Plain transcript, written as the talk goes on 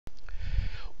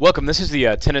Welcome. This is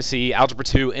the Tennessee Algebra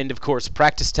 2 end of course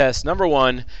practice test number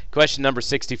 1, question number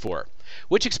 64.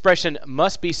 Which expression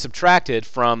must be subtracted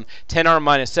from 10r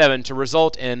minus 7 to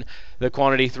result in the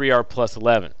quantity 3r plus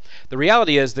 11? The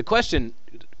reality is the question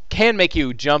can make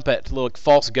you jump at little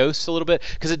false ghosts a little bit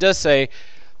because it does say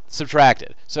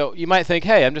subtracted. So you might think,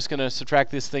 hey, I'm just going to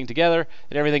subtract this thing together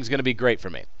and everything's going to be great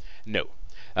for me. No.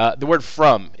 The word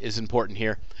from is important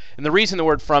here. And the reason the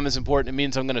word from is important, it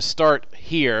means I'm going to start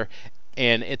here.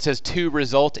 And it says to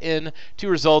result in. To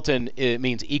result in, it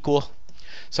means equal.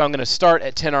 So I'm going to start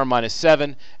at 10r minus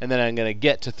 7, and then I'm going to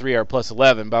get to 3r plus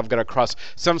 11, but I've got to cross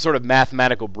some sort of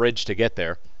mathematical bridge to get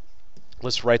there.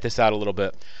 Let's write this out a little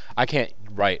bit. I can't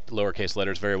write lowercase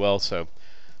letters very well, so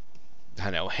I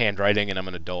know, handwriting, and I'm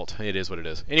an adult. It is what it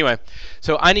is. Anyway,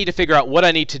 so I need to figure out what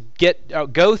I need to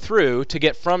go through to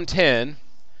get from 10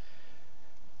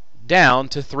 down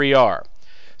to 3r.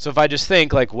 So if I just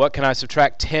think, like, what can I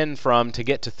subtract 10 from to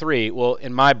get to 3? Well,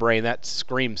 in my brain, that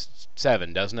screams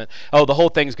 7, doesn't it? Oh, the whole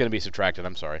thing's going to be subtracted.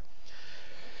 I'm sorry.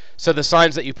 So the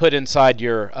signs that you put inside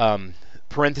your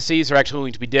parentheses are actually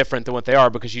going to be different than what they are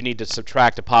because you need to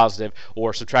subtract a positive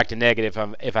or subtract a negative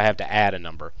if I have to add a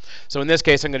number. So in this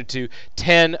case, I'm going to do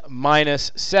 10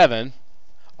 minus 7r,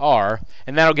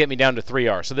 and that'll get me down to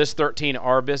 3r. So this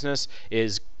 13r business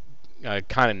is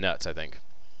kind of nuts, I think.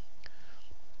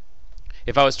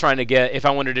 If I was trying to get, if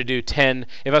I wanted to do 10,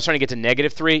 if I was trying to get to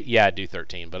negative 3, yeah, I'd do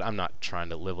 13, but I'm not trying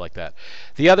to live like that.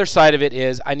 The other side of it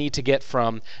is I need to get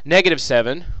from negative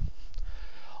 7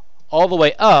 all the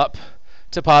way up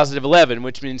to positive 11,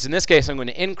 which means in this case I'm going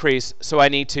to increase, so I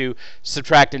need to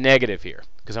subtract a negative here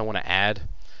because I want to add.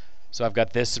 So I've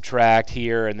got this subtract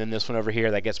here, and then this one over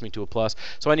here, that gets me to a plus.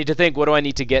 So I need to think, what do I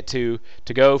need to get to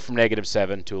go from negative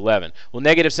 7 to 11? Well,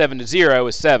 negative 7 to 0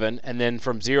 is 7, and then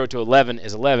from 0 to 11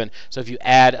 is 11. So if you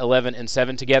add 11 and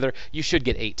 7 together, you should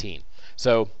get 18.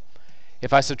 So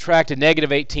if I subtract a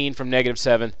negative 18 from negative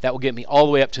 7, that will get me all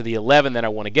the way up to the 11 that I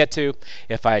want to get to.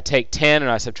 If I take 10 and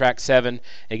I subtract 7,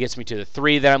 it gets me to the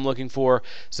 3 that I'm looking for.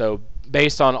 So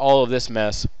based on all of this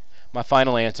mess, my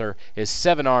final answer is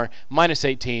 7r minus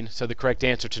 18, so the correct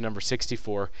answer to number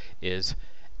 64 is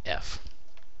F.